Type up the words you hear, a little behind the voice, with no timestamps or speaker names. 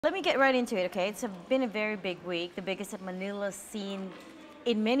Let me get right into it, okay? It's been a very big week, the biggest that Manila's seen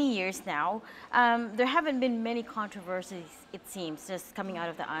in many years now. There haven't been many controversies, it seems, just coming out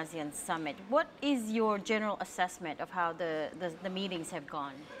of the ASEAN summit. What is your general assessment of how the meetings have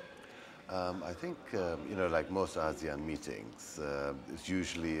gone? I think, like most ASEAN meetings, it's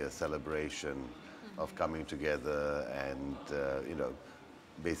usually a celebration of coming together and,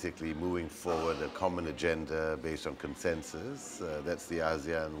 basically moving forward a common agenda based on consensus. That's the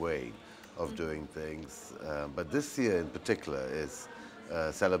ASEAN way of doing things. But this year in particular is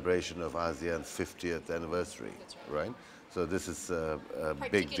a celebration of ASEAN's 50th anniversary, right? So this is a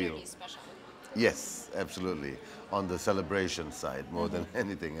big deal. Particularly special. Yes, absolutely. On the celebration side, more than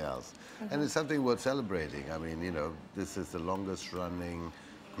anything else. And it's something worth celebrating. I mean, this is the longest running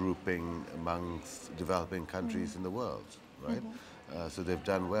grouping amongst developing countries in the world, right? So they've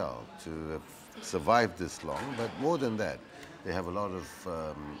done well to have survived this long, but more than that, they have a lot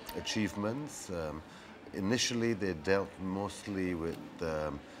of achievements. Initially, they dealt mostly with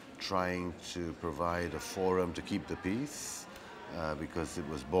trying to provide a forum to keep the peace, because it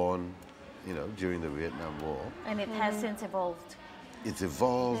was born during the Vietnam War. And it has since evolved. It's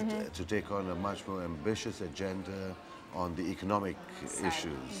evolved to take on a much more ambitious agenda on the economic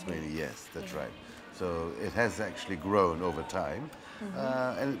issues, mainly. Yes, that's right. So it has actually grown over time,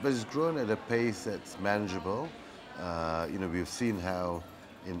 but it's grown at a pace that's manageable. We've seen how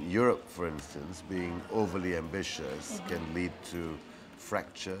in Europe, for instance, being overly ambitious can lead to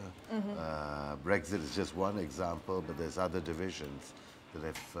fracture. Brexit is just one example, but there's other divisions that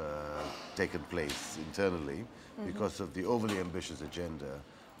have taken place internally because of the overly ambitious agenda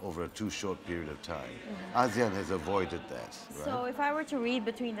over a too short period of time. ASEAN has avoided that, right? So if I were to read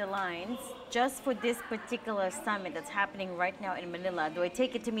between the lines, just for this particular summit that's happening right now in Manila, do I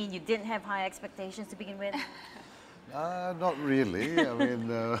take it to mean you didn't have high expectations to begin with? Not really. I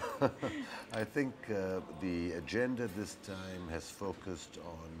mean, I think the agenda this time has focused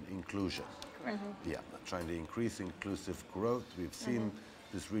on inclusion. Yeah, trying to increase inclusive growth. We've seen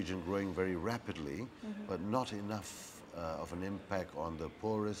this region growing very rapidly, but not enough of an impact on the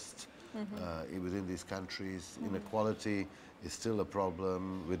poorest within these countries. Inequality is still a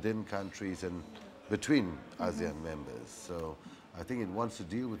problem within countries and between ASEAN members. So I think it wants to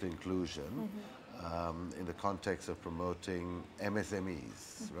deal with inclusion in the context of promoting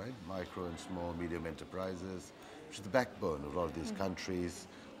MSMEs, right? Micro and small, medium enterprises, which is the backbone of a lot of these countries.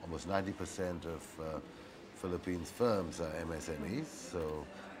 Almost 90% of Philippines firms are MSMEs, so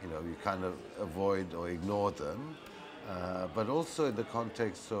you kind of avoid or ignore them. But also in the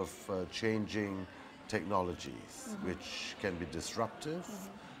context of changing technologies, which can be disruptive,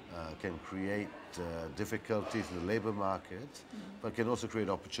 can create difficulties in the labor market, but can also create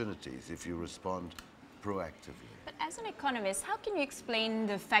opportunities if you respond proactively. But as an economist, how can you explain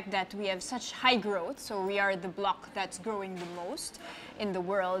the fact that we have such high growth, so we are the bloc that's growing the most in the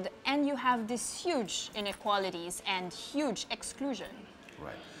world, and you have these huge inequalities and huge exclusion?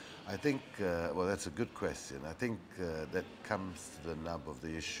 Right. I think, well, that's a good question. I think that comes to the nub of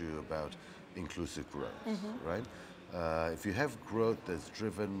the issue about inclusive growth, right? If you have growth that's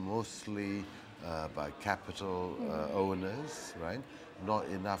driven mostly by capital owners, right? Not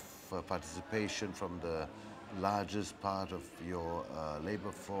enough participation from the largest part of your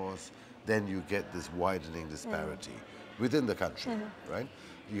labor force, then you get this widening disparity within the country, right?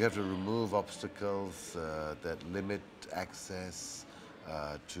 You have to remove obstacles that limit access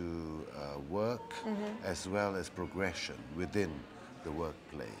to work as well as progression within the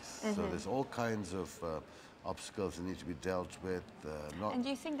workplace. So there's all kinds of obstacles that need to be dealt with. And do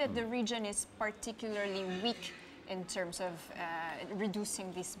you think that the region is particularly weak in terms of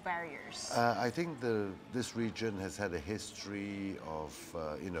reducing these barriers? I think this region has had a history of,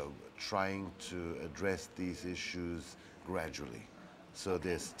 trying to address these issues gradually. So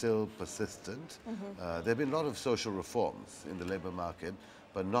they're still persistent. There have been a lot of social reforms in the labor market,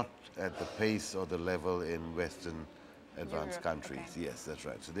 but not at the pace or the level in Western advanced countries. Okay. Yes, that's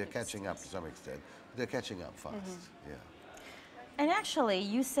right. So they're catching up to some extent. They're catching up fast, yeah. And actually,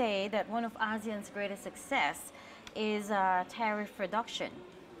 you say that one of ASEAN's greatest success is tariff reduction.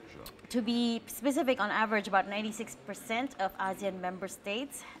 Sure. To be specific, on average, about 96% of ASEAN member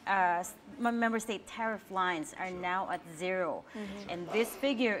states, member state tariff lines are now at zero. And this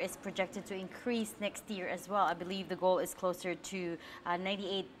figure is projected to increase next year as well. I believe the goal is closer to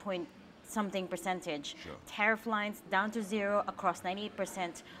 98 point something percentage. Sure. Tariff lines down to zero across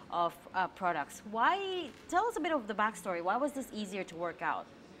 98% of products. Why? Tell us a bit of the backstory. Why was this easier to work out?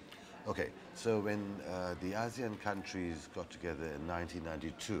 Okay, so when the ASEAN countries got together in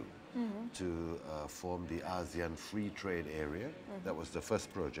 1992, to form the ASEAN Free Trade Area. That was the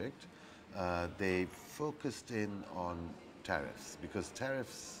first project. They focused in on tariffs because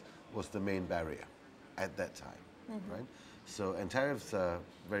tariffs was the main barrier at that time, right? So, and tariffs are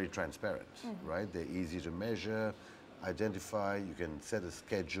very transparent, right? They're easy to measure, identify, you can set a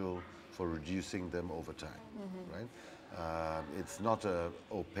schedule for reducing them over time, right? It's not an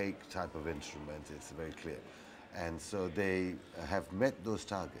opaque type of instrument, it's very clear. And so they have met those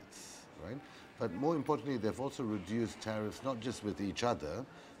targets, right? But more importantly, they've also reduced tariffs not just with each other,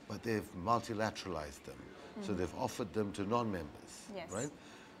 but they've multilateralized them. So they've offered them to non-members, Yes. right?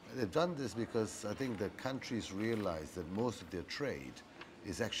 They've done this because I think the countries realize that most of their trade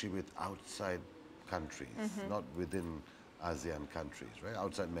is actually with outside countries, not within ASEAN countries, right?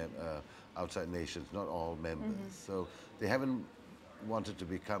 Outside nations, not all members. So they haven't wanted to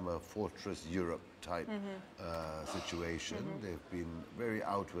become a fortress Europe type situation. They've been very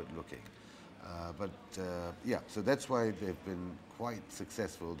outward looking. Yeah, so that's why they've been quite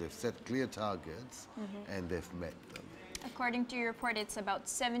successful. They've set clear targets and they've met them. According to your report, it's about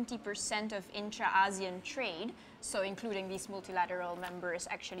 70% of intra-ASEAN trade, so including these multilateral members,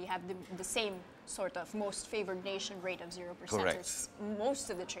 actually have the same sort of most favored nation rate of 0%. Correct. So it's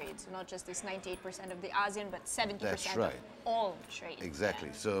most of the trade, so not just this 98% of the ASEAN, but 70% That's of right. all trade. Exactly.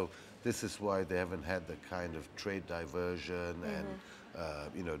 Yeah. So this is why they haven't had the kind of trade diversion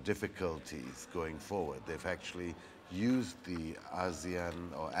and difficulties going forward. They've actually used the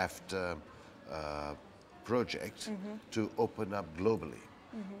ASEAN or AFTA project to open up globally.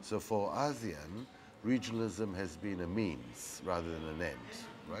 So for ASEAN, regionalism has been a means rather than an end,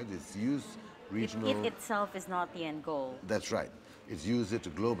 right? It's used regional... It itself is not the end goal. That's right. It's used it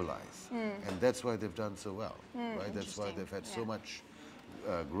to globalize. And that's why they've done so well, right? That's why they've had so much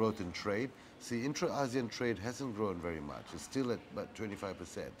growth in trade. See, intra-ASEAN trade hasn't grown very much. It's still at about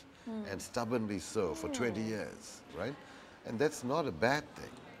 25%, and stubbornly so for 20 years, right? And that's not a bad thing,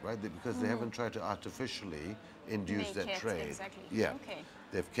 right? Because they haven't tried to artificially induce Make that it, trade. exactly. Yeah. Okay.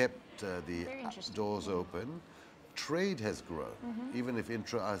 They've kept the Very interesting. doors open. Trade has grown, even if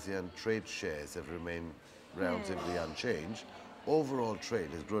intra-ASEAN trade shares have remained relatively unchanged. Overall trade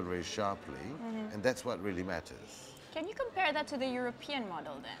has grown very sharply, and that's what really matters. Can you compare that to the European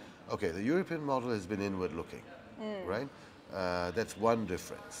model then? Okay, the European model has been inward-looking, right? That's one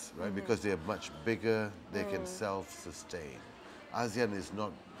difference, right? Because they're much bigger, they can self-sustain. ASEAN is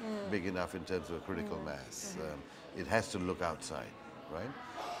not big enough in terms of a critical mass. It has to look outside, right?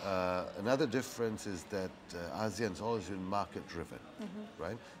 Another difference is that ASEAN's always been market-driven,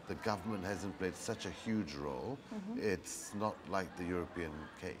 right? The government hasn't played such a huge role. It's not like the European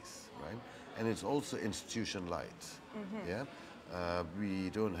case, right? And it's also institution light, yeah? We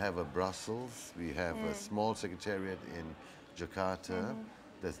don't have a Brussels. We have a small secretariat in Jakarta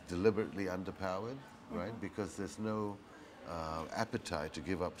that's deliberately underpowered, right? Because there's no appetite to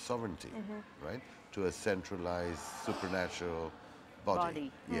give up sovereignty, right? To a centralized supernatural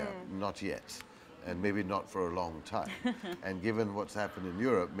body. Yeah, not yet. And maybe not for a long time. And given what's happened in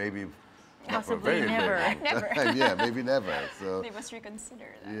Europe, maybe not for a Possibly very, never. very long time. Yeah, maybe never. So They must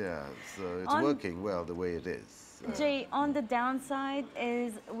reconsider that. yeah, so it's working well the way it is. Jay, on the downside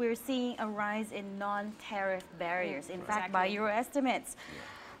is we're seeing a rise in non-tariff barriers. In fact, by your estimates,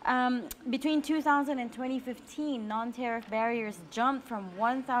 between 2000 and 2015, non-tariff barriers jumped from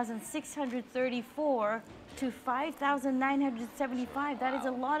 1,634 to 5,975. That is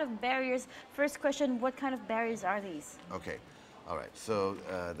a lot of barriers. First question, what kind of barriers are these? Okay, all right. So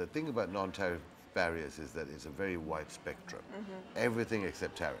the thing about non-tariff barriers is that it's a very wide spectrum. Everything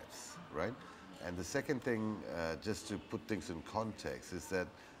except tariffs, right? And the second thing, just to put things in context, is that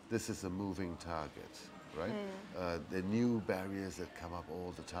this is a moving target, right? There are new barriers that come up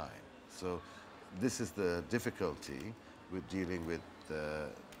all the time. So this is the difficulty with dealing with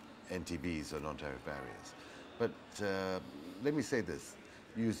NTBs or non-tariff barriers. But let me say this.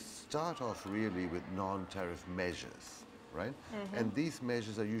 You start off really with non-tariff measures, right? And these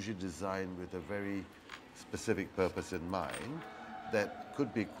measures are usually designed with a very specific purpose in mind that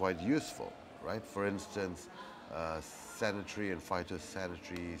could be quite useful, right? For instance, sanitary and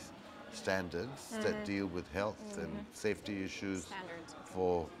phytosanitary standards that deal with health and safety issues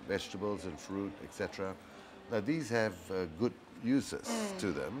for vegetables and fruit, etc. Now these have good uses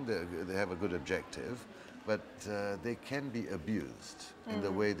to them. They have a good objective, but they can be abused in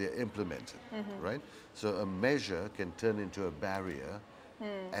the way they're implemented, right? So a measure can turn into a barrier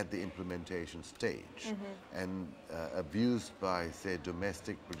at the implementation stage and abused by, say,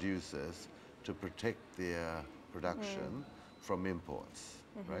 domestic producers to protect their production from imports,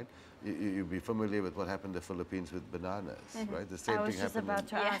 right? You'd be familiar with what happened in the Philippines with bananas, right? The same I was thing just happened about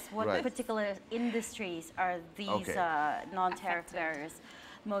to ask, what Right. particular industries are these Okay. non-tariff Affected. barriers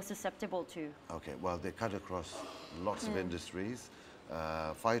most susceptible to? Okay, well, they cut across lots of industries.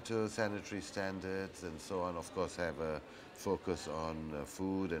 Phytosanitary standards and so on, of course, have a focus on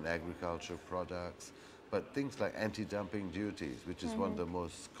food and agriculture products. But things like anti-dumping duties, which is one of the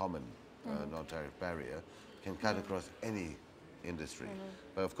most common non-tariff barrier, can cut across any industry.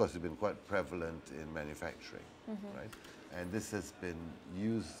 But of course, it's been quite prevalent in manufacturing, right? And this has been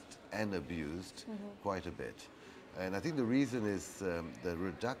used and abused quite a bit. And I think the reason is the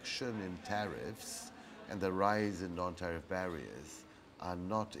reduction in tariffs and the rise in non-tariff barriers are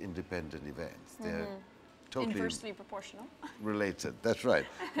not independent events. They're totally Inversely proportional. related. That's right.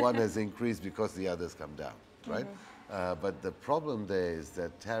 One has increased because the others come down, right? But the problem there is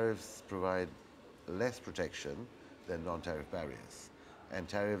that tariffs provide less protection than non-tariff barriers. And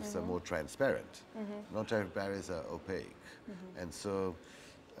tariffs are more transparent. Non-tariff barriers are opaque. And so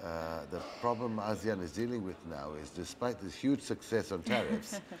the problem ASEAN is dealing with now is, despite this huge success on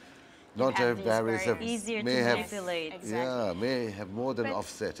tariffs, non-tariff these barriers barriers. Easier may to have, manipulate. yeah, may have more than But-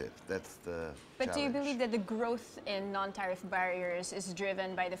 offset it. That's the But do you challenge. believe that the growth in non-tariff barriers is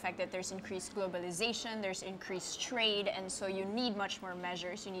driven by the fact that there's increased globalization, there's increased trade, and so you need much more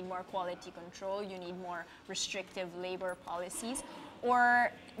measures, you need more quality control, you need more restrictive labor policies?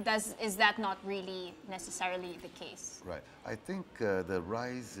 Or is that not really necessarily the case? Right. I think the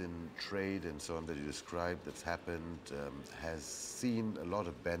rise in trade and so on that you described that's happened has seen a lot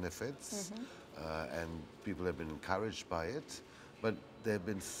of benefits and people have been encouraged by it. But there have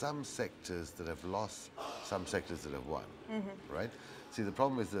been some sectors that have lost, some sectors that have won, right? See, the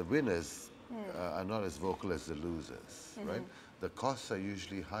problem is the winners are not as vocal as the losers, right? The costs are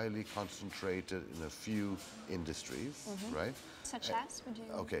usually highly concentrated in a few industries, right? Such as, would you?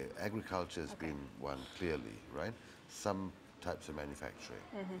 Okay, agriculture has been one clearly, right? Some types of manufacturing,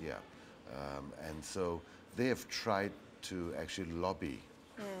 yeah. And so they have tried to actually lobby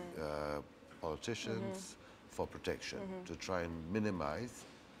politicians for protection to try and minimize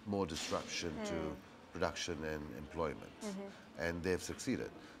more disruption to production and employment. And they've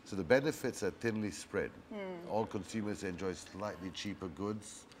succeeded. So the benefits are thinly spread. All consumers enjoy slightly cheaper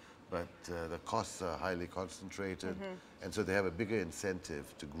goods, but the costs are highly concentrated, and so they have a bigger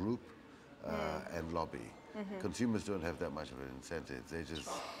incentive to group and lobby. Consumers don't have that much of an incentive. They just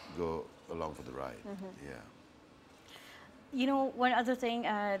go along for the ride. Yeah. You know, one other thing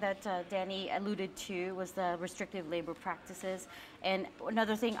that Danny alluded to was the restrictive labor practices. And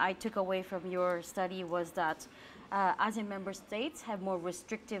another thing I took away from your study was that ASEAN member states have more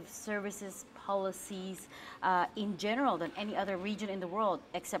restrictive services policies in general than any other region in the world,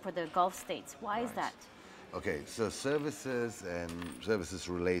 except for the Gulf states. Why is Right. that? Okay, so services and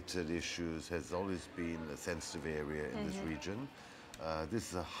services-related issues has always been a sensitive area in this region.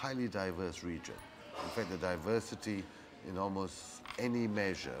 This is a highly diverse region. In fact, the diversity in almost any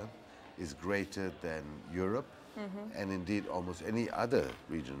measure is greater than Europe and indeed almost any other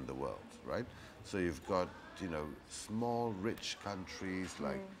region in the world, right? So you've got, you know, small, rich countries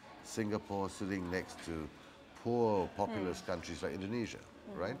like Singapore sitting next to poor, populous countries like Indonesia,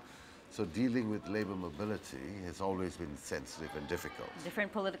 right? So dealing with labor mobility has always been sensitive and difficult.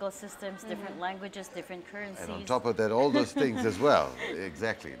 Different political systems, different languages, different currencies. And on top of that, all those things as well.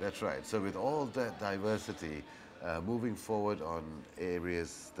 Exactly, that's right. So with all that diversity, moving forward on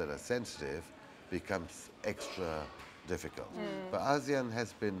areas that are sensitive becomes extra difficult. But ASEAN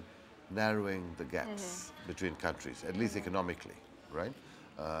has been narrowing the gaps between countries, at least economically, right?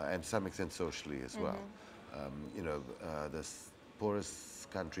 And to some extent socially as well. You know, the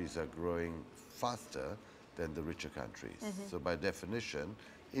poorest countries are growing faster than the richer countries. So by definition,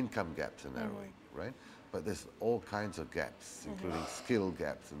 income gaps are narrowing, right? But there's all kinds of gaps, including skill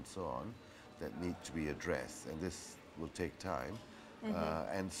gaps and so on, that need to be addressed. And this will take time.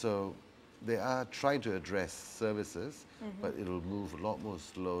 And so they are trying to address services, but it'll move a lot more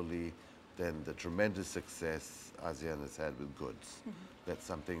slowly than the tremendous success ASEAN has had with goods. That's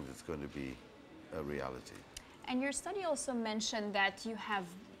something that's going to be a reality. And your study also mentioned that you have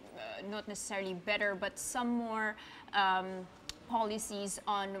not necessarily better, but some more policies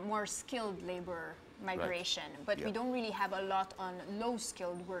on more skilled labor migration. But we Yeah. don't really have a lot on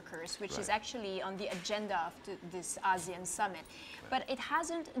low-skilled workers, which is Right. actually on the agenda of this ASEAN summit. But it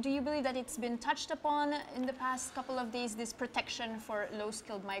hasn't, do you believe that it's been touched upon in the past couple of days, this protection for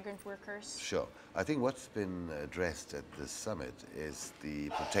low-skilled migrant workers? Sure. I think what's been addressed at this summit is the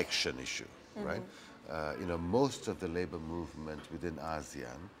protection issue, right? You know, most of the labor movement within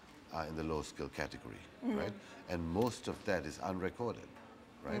ASEAN are in the low skill category, right? And most of that is unrecorded,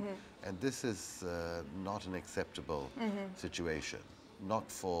 right? And this is not an acceptable situation, not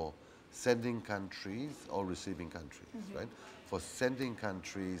for sending countries or receiving countries, right? For sending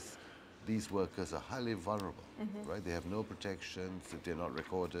countries, these workers are highly vulnerable, right? They have no protections if they're not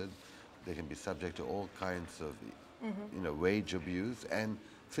recorded. They can be subject to all kinds of, wage abuse and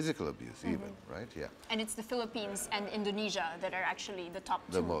physical abuse even, right? Yeah. And it's the Philippines and Indonesia that are actually the top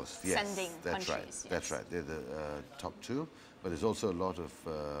two sending that's countries. right. Yes. That's right. They're the top two. But there's also a lot of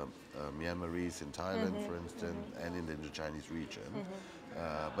Myanmarese in Thailand, for instance, and in the Indo-Chinese region.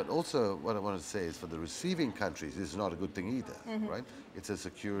 But also, what I want to say is for the receiving countries, this is not a good thing either, right? It's a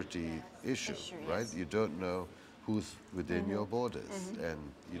security issue, right? Yes. You don't know who's within your borders, and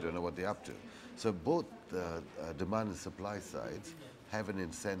you don't know what they're up to. So both the demand and supply sides have an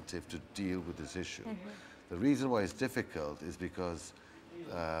incentive to deal with this issue. The reason why it's difficult is because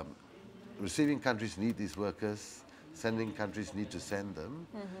receiving countries need these workers, sending countries need to send them.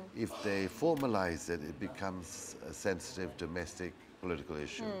 If they formalize it, it becomes a sensitive domestic political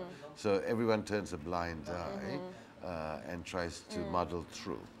issue. So everyone turns a blind eye and tries to muddle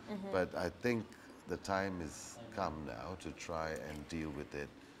through. But I think the time has come now to try and deal with it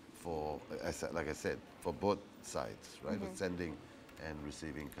for, like I said, for both sides, right? With sending and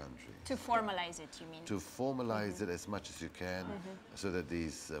receiving countries. To formalize it, you mean? To formalize it as much as you can so that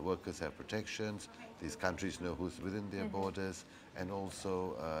these workers have protections, these countries know who's within their borders, and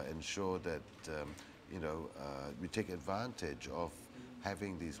also ensure that we take advantage of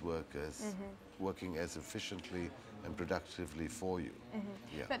having these workers working as efficiently and productively for you.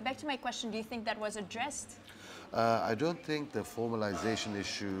 Yeah. But back to my question, do you think that was addressed? I don't think the formalization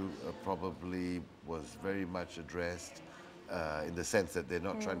issue probably was very much addressed in the sense that they're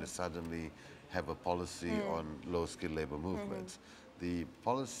not trying to suddenly have a policy on low-skilled labor movements. The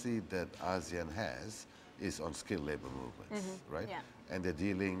policy that ASEAN has is on skilled labor movements, right? Yeah. And they're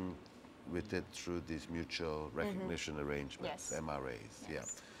dealing with it through these mutual recognition arrangements,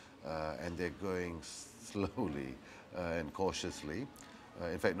 MRAs, and they're going slowly and cautiously.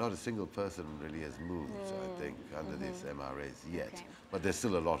 In fact, not a single person really has moved, I think, under these MRAs yet. Okay. But there's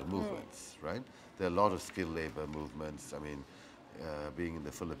still a lot of movements, right? There are a lot of skilled labor movements. I mean, being in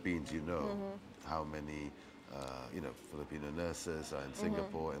the Philippines, you know how many, Filipino nurses are in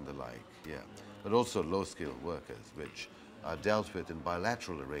Singapore and the like, But also low-skilled workers, which are dealt with in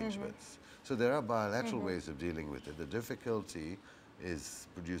bilateral arrangements. So there are bilateral ways of dealing with it. The difficulty is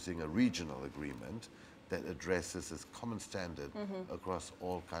producing a regional agreement that addresses this common standard across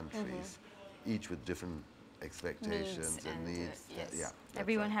all countries, each with different expectations and needs. Yes.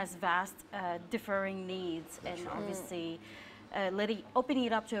 Everyone has vast differing needs, and obviously opening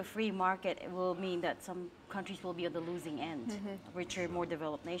it up to a free market will mean that some countries will be on the losing end, richer, more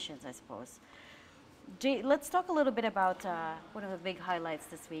developed nations, I suppose. Jay, let's talk a little bit about one of the big highlights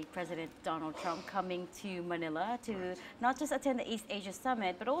this week, President Donald Trump coming to Manila to not just attend the East Asia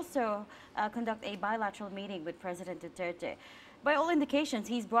Summit, but also conduct a bilateral meeting with President Duterte. By all indications,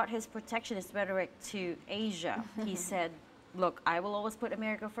 he's brought his protectionist rhetoric to Asia. He said, look, I will always put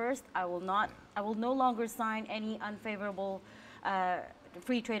America first. I will no longer sign any unfavorable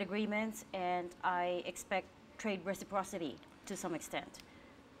free trade agreements, and I expect trade reciprocity to some extent.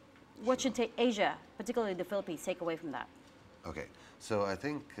 What should Asia, particularly the Philippines, take away from that? Okay, so I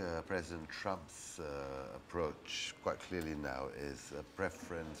think President Trump's approach quite clearly now is a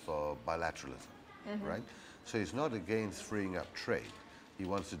preference for bilateralism, right? So he's not against freeing up trade. He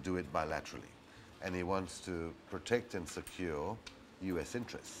wants to do it bilaterally. And he wants to protect and secure U.S.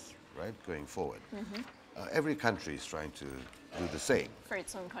 interests, right, going forward. Every country is trying to do the same. For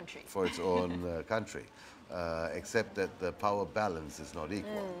its own country. For its own country. Except that the power balance is not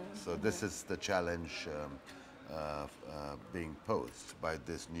equal. So this is the challenge being posed by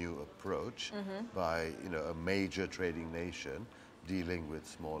this new approach by a major trading nation dealing with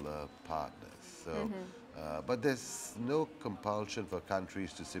smaller partners. So, but there's no compulsion for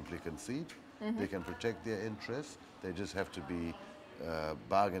countries to simply concede. They can protect their interests. They just have to be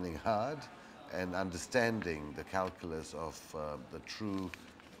bargaining hard and understanding the calculus of the true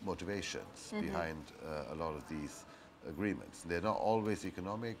motivations behind a lot of these agreements. They're not always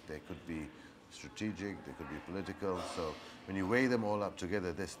economic, they could be strategic, they could be political. So when you weigh them all up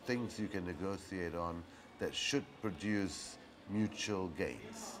together, there's things you can negotiate on that should produce mutual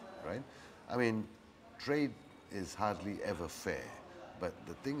gains, right? I mean, trade is hardly ever fair, but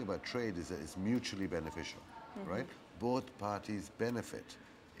the thing about trade is that it's mutually beneficial, right? Both parties benefit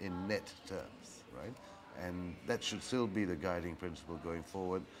in net terms, right? And that should still be the guiding principle going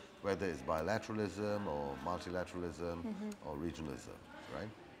forward, whether it's bilateralism or multilateralism or regionalism, right?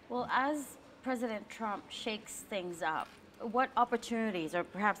 Well, as President Trump shakes things up, what opportunities, or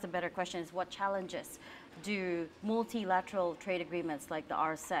perhaps the better question is what challenges do multilateral trade agreements like the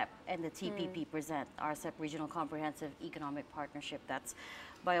RCEP and the TPP present? RCEP, Regional Comprehensive Economic Partnership, that's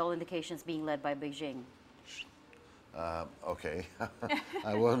by all indications being led by Beijing. Okay,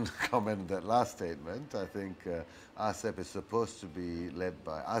 I won't comment on that last statement. I think RCEP is supposed to be led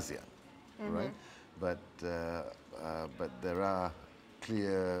by ASEAN, right? But there are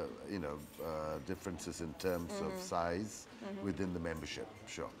clear, differences in terms of size within the membership.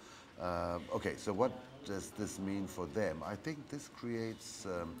 Sure. Okay, so what does this mean for them? I think this creates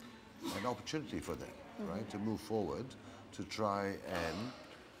an opportunity for them, right, to move forward, to try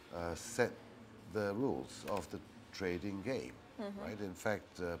and set the rules of the trading game, right? In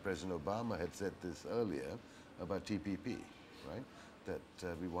fact, President Obama had said this earlier about TPP, right?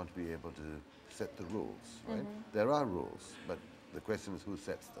 That we want to be able to set the rules, right? There are rules, but the question is who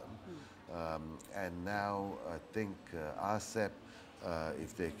sets them. And now I think RCEP,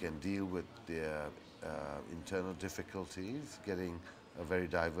 if they can deal with their internal difficulties, getting a very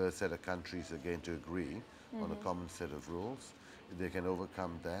diverse set of countries again to agree on a common set of rules, if they can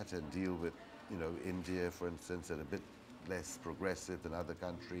overcome that and deal with India, for instance, are a bit less progressive than other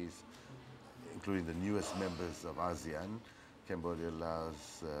countries, including the newest members of ASEAN, Cambodia,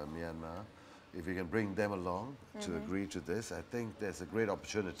 Laos, Myanmar. If you can bring them along to agree to this, I think there's a great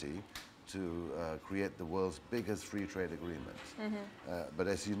opportunity to create the world's biggest free trade agreement. But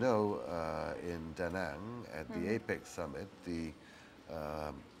as you know, in Da Nang at the APEC summit, the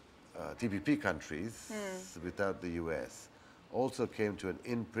TPP countries, without the US, also came to an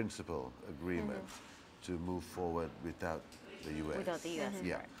in-principle agreement to move forward without the US. Without the US,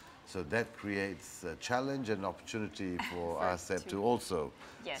 Yeah. right. So that creates a challenge and opportunity for RCEP to also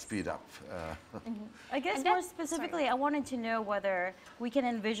speed up. I guess more specifically, I wanted to know whether we can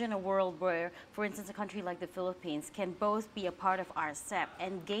envision a world where, for instance, a country like the Philippines can both be a part of RCEP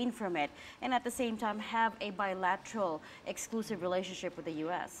and gain from it, and at the same time have a bilateral exclusive relationship with the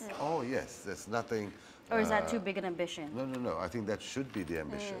US. Oh yes, there's nothing. Or is that too big an ambition? No. I think that should be the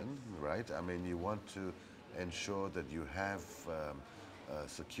ambition, right? I mean, you want to ensure that you have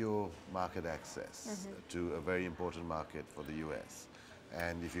secure market access to a very important market for the US.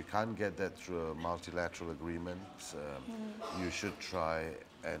 And if you can't get that through a multilateral agreement, you should try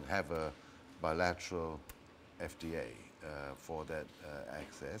and have a bilateral FTA for that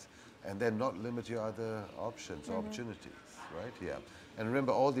access, and then not limit your other options, opportunities, right? Yeah. And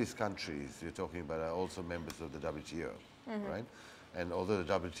remember, all these countries you're talking about are also members of the WTO, right? And although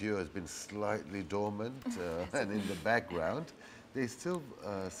the WTO has been slightly dormant and in the background, they still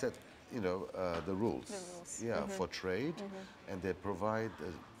set, the rules. Yeah, for trade, and they provide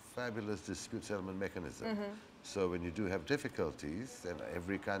a fabulous dispute settlement mechanism. So when you do have difficulties, and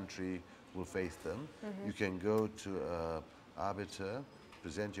every country will face them, you can go to an arbiter,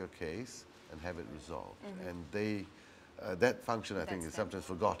 present your case, and have it resolved. And that function, I think, is sometimes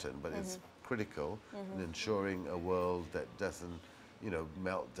forgotten, but it's critical in ensuring a world that doesn't,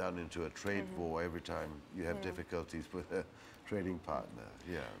 melt down into a trade war every time you have difficulties with a trading partner.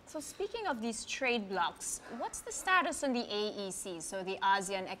 Yeah. So speaking of these trade blocs, what's the status on the AEC, so the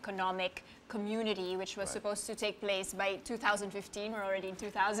ASEAN Economic Community, which was supposed to take place by 2015? We're already in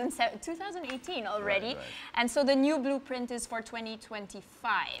 2018 already. Right. And so the new blueprint is for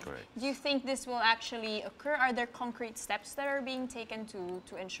 2025. Correct. Do you think this will actually occur? Are there concrete steps that are being taken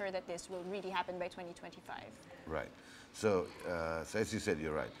to ensure that this will really happen by 2025? Right. So as you said,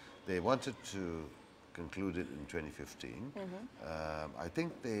 you're right. They wanted to conclude it in 2015. I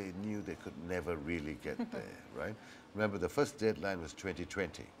think they knew they could never really get there, right? Remember, the first deadline was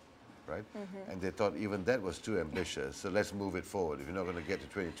 2020, right? And they thought even that was too ambitious, so let's move it forward. If you're not going to get to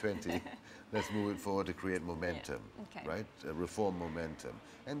 2020, let's move it forward to create momentum, right? Reform momentum.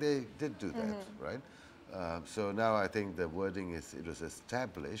 And they did do that, right? So now I think the wording is it was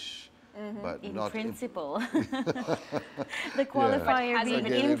established, but in not principle. The qualifier being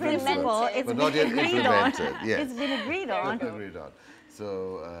in principle, it's but been not yet agreed on. implemented. Yes. It's been agreed on. Agreed on.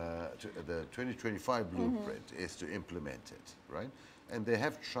 So the 2025 blueprint is to implement it, right? And they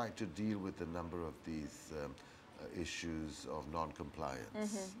have tried to deal with a number of these issues of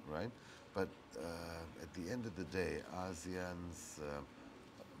non-compliance, right? But at the end of the day, ASEAN's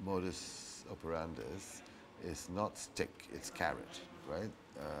modus operandus is not stick, it's carrot, right?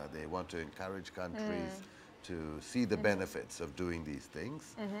 They want to encourage countries to see the benefits of doing these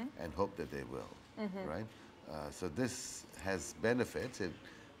things and hope that they will, right? So this has benefits. It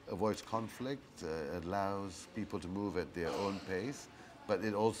avoids conflict, allows people to move at their own pace, but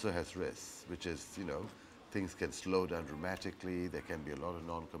it also has risks, which is, things can slow down dramatically, there can be a lot of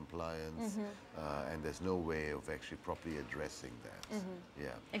non-compliance, and there's no way of actually properly addressing that. Yeah.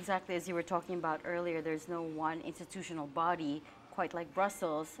 Exactly, as you were talking about earlier, there's no one institutional body quite like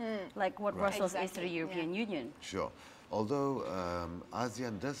Brussels, like what Brussels is to the European Union. Sure. Although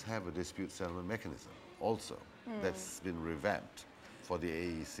ASEAN does have a dispute settlement mechanism also that's been revamped for the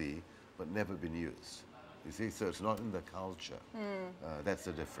AEC, but never been used. You see, so it's not in the culture. That's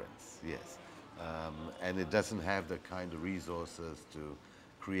the difference, yes. And it doesn't have the kind of resources to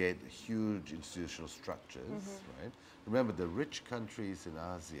create huge institutional structures, right? Remember, the rich countries in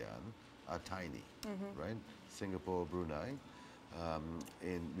ASEAN are tiny, right? Singapore, Brunei.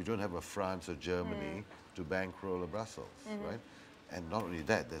 We don't have a France or Germany to bankroll a Brussels, right? And not only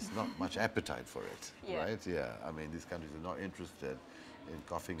that, there's not much appetite for it, right? Yeah, I mean, these countries are not interested in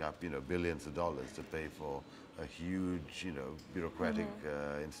coughing up, billions of dollars to pay for a huge, bureaucratic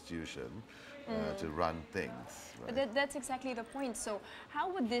institution to run things. Right? But that's exactly the point. So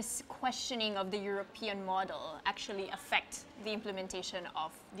how would this questioning of the European model actually affect the implementation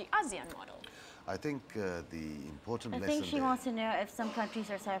of the ASEAN model? I think the important lesson think she there, wants to know if some countries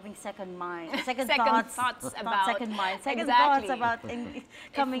are having second thoughts about second exactly. thoughts about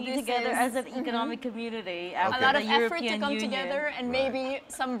coming together as an economic community after a lot the of European effort to come Union. together and maybe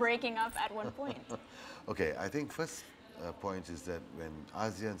some breaking up at one point. Okay, I think first point is that when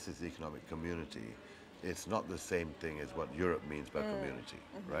ASEAN says the economic community, it's not the same thing as what Europe means by community,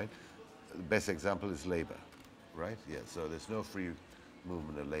 right? The best example is labor, right? Yeah, so there's no free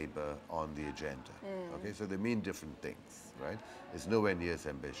movement of labor on the agenda. Okay, so they mean different things, right? It's nowhere near as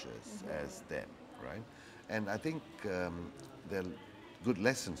ambitious as them, right? And I think there are good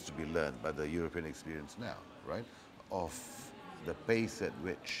lessons to be learned by the European experience now, right? Of the pace at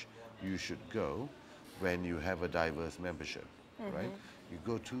which you should go when you have a diverse membership, right? You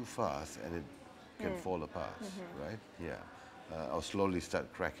go too fast and it can fall apart, right? Yeah, or slowly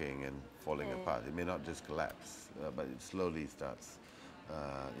start cracking and falling apart. It may not just collapse, but it slowly starts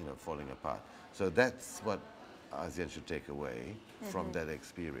falling apart. So that's what ASEAN should take away from that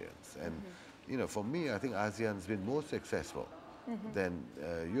experience. And, for me, I think ASEAN's been more successful than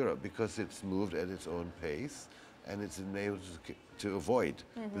Europe because it's moved at its own pace and it's been able to avoid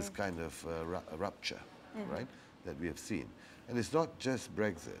this kind of rupture, right, that we have seen. And it's not just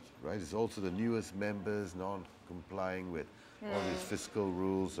Brexit, right? It's also the newest members non-complying with all these fiscal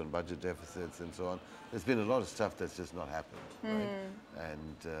rules and budget deficits and so on. There's been a lot of stuff that's just not happened, right?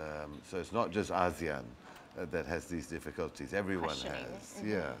 And so it's not just ASEAN that has these difficulties. Everyone has.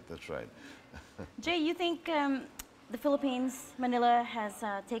 Yeah, that's right. Jay, you think the Philippines, Manila, has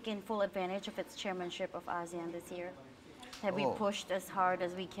taken full advantage of its chairmanship of ASEAN this year? Have we pushed as hard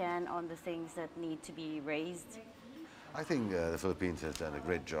as we can on the things that need to be raised? I think the Philippines has done a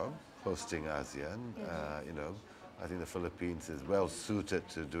great job hosting ASEAN. I think the Philippines is well suited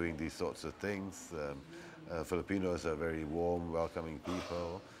to doing these sorts of things. Filipinos are very warm, welcoming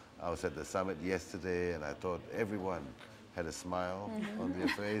people. I was at the summit yesterday and I thought everyone had a smile on their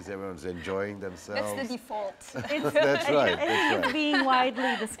face. Everyone's enjoying themselves. That's the default. That's right. It's being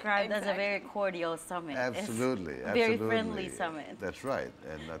widely described as a very cordial summit. Absolutely. It's a very friendly summit. That's right.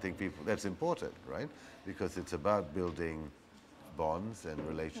 And I think that's important, right? Because it's about building bonds and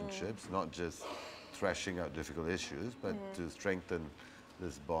relationships, not just thrashing out difficult issues, but to strengthen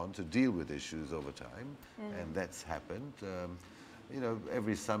this bond, to deal with issues over time. And that's happened.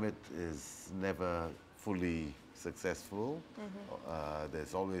 Every summit is never fully successful.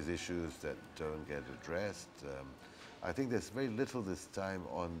 There's always issues that don't get addressed. I think there's very little this time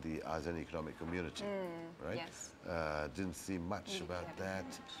on the ASEAN Economic Community, right? Yes. Didn't see much about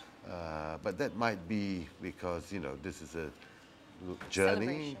that. But that might be because, this is a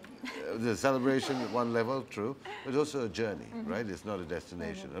journey. The celebration at one level, true, but also a journey, right? It's not a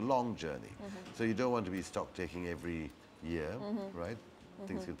destination, a long journey. So you don't want to be stock taking every year, right?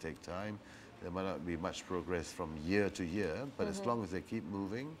 Things can take time. There might not be much progress from year to year, but as long as they keep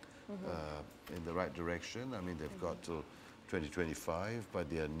moving in the right direction, I mean, they've got till 2025 by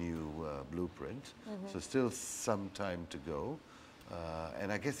their new blueprint, so still some time to go.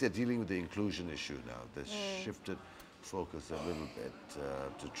 And I guess they're dealing with the inclusion issue now. They've shifted focus a little bit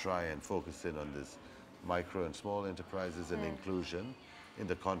to try and focus in on this micro and small enterprises and inclusion in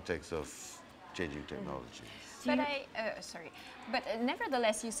the context of changing technologies. But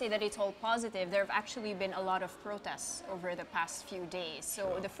nevertheless, you say that it's all positive. There have actually been a lot of protests over the past few days.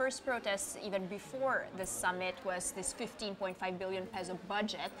 So the first protest, even before the summit, was this 15.5 billion peso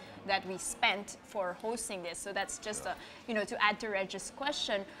budget that we spent for hosting this. So that's just to add to Reg's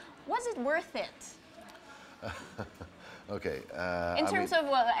question, was it worth it? Okay. In terms of,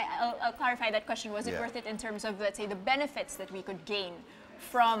 well, I'll clarify that question. Was it Yeah. worth it in terms of, let's say, the benefits that we could gain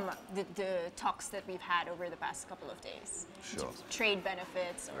from the talks that we've had over the past couple of days? In Sure. terms of trade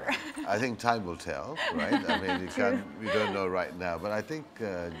benefits or... I think time will tell, right? I mean, we don't know right now. But I think,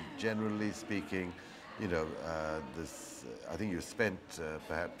 generally speaking, you know, I think you spent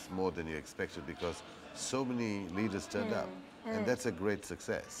perhaps more than you expected because so many leaders turned up. And that's a great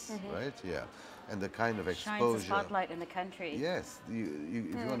success, right? Yeah. And the kind of exposure. Shines the spotlight in the country. Yes. If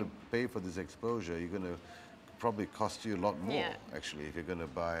you want to pay for this exposure, you're going to probably cost you a lot more, actually, if you're going to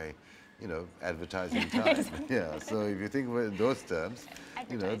buy, you know, advertising time. Yeah. So if you think of it in those terms,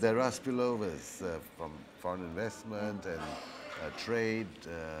 you know, there are spillovers from foreign investment and trade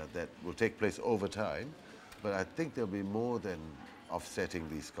that will take place over time. But I think there'll be more than offsetting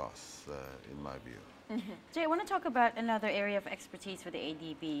these costs, in my view. Jay, I want to talk about another area of expertise for the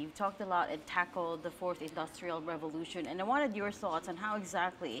ADB. You've talked a lot and tackled the fourth industrial revolution, and I wanted your thoughts on how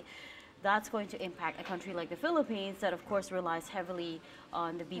exactly that's going to impact a country like the Philippines that, of course, relies heavily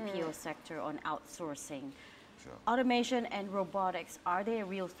on the BPO sector, on outsourcing. Sure. Automation and robotics, are they a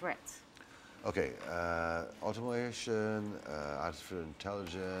real threat? Okay, automation, artificial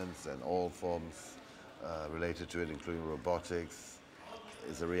intelligence, and all forms related to it, including robotics,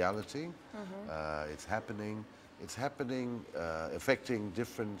 is a reality. It's happening. It's happening, affecting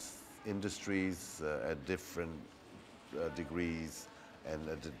different industries at different degrees and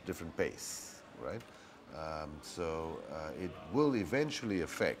at a different pace, right? So it will eventually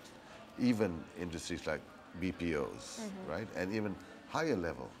affect even industries like BPOs, right? And even higher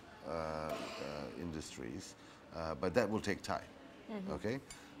level industries, but that will take time, okay?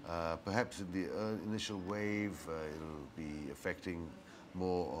 Perhaps in the initial wave, it'll be affecting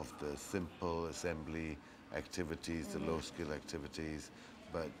more of the simple assembly activities, the low-skill activities,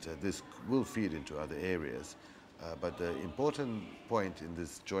 but this will feed into other areas. But the important point in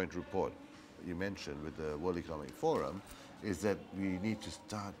this joint report you mentioned with the World Economic Forum is that we need to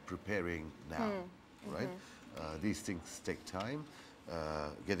start preparing now, right? These things take time.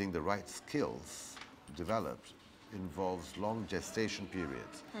 Getting the right skills developed involves long gestation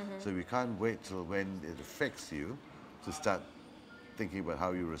periods. So we can't wait till when it affects you to start thinking about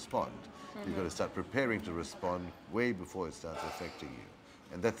how you respond. You've got to start preparing to respond way before it starts affecting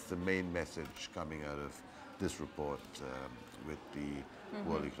you. And that's the main message coming out of this report with the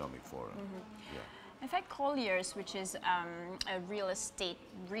World Economic Forum. Yeah. In fact, Colliers, which is a real estate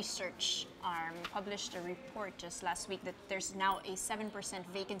research arm, published a report just last week that there's now a 7%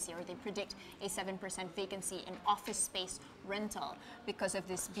 vacancy, or they predict a 7% vacancy in office space rental because of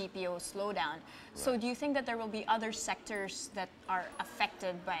this BPO slowdown. So do you think that there will be other sectors that are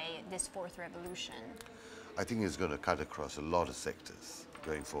affected by this fourth revolution? I think it's going to cut across a lot of sectors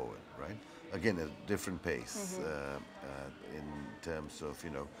going forward, right? Again, at a different pace in terms of, you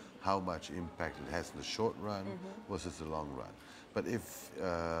know, how much impact it has in the short run versus the long run. But if,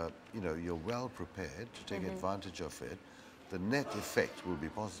 you know, you're well prepared to take advantage of it, the net effect will be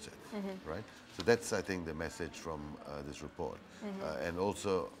positive, right? So that's, I think, the message from this report. And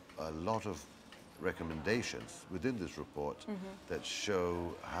also a lot of recommendations within this report that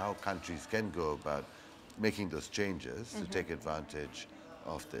show how countries can go about making those changes to take advantage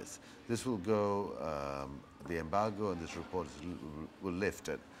of this. This will go, the embargo on this report will lift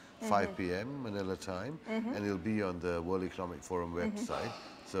at 5 p.m. Manila time, and it'll be on the World Economic Forum website.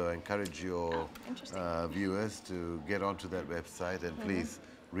 So I encourage your viewers to get onto that website and please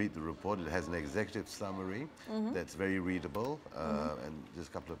read the report. It has an executive summary that's very readable and just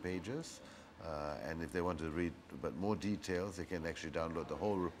a couple of pages. And if they want to read but more details, they can actually download the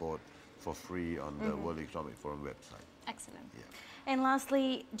whole report for free on the World Economic Forum website. Excellent. Yeah. And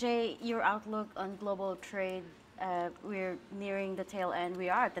lastly, Jay, your outlook on global trade. We're nearing the tail end. We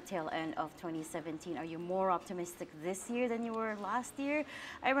are at the tail end of 2017. Are you more optimistic this year than you were last year?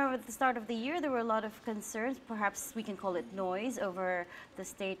 I remember at the start of the year, there were a lot of concerns. Perhaps we can call it noise over the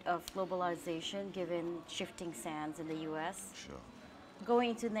state of globalization given shifting sands in the U.S. Sure.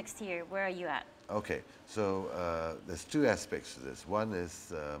 Going into next year, where are you at? Okay, so there's two aspects to this. One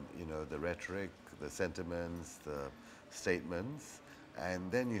is, you know, the rhetoric, the sentiments, the statements,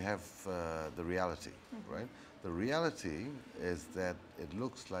 and then you have the reality, right? The reality is that it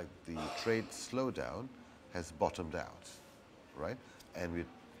looks like the trade slowdown has bottomed out, right? And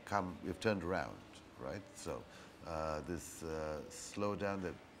we've turned around, right? So this slowdown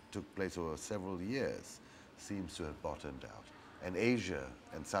that took place over several years seems to have bottomed out. And Asia,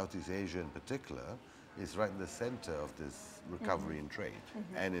 and Southeast Asia in particular, is right in the center of this recovery in trade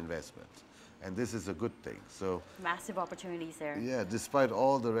and investment. And this is a good thing. So, Massive opportunities there. yeah, despite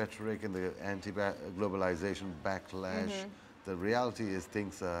all the rhetoric and the anti-globalization backlash, the reality is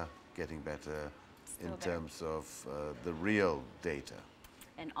things are getting better in terms of the real data.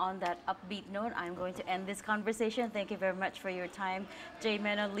 And on that upbeat note, I'm going to end this conversation. Thank you very much for your time. Jay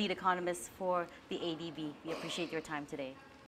Menon, lead economist for the ADB. We appreciate your time today.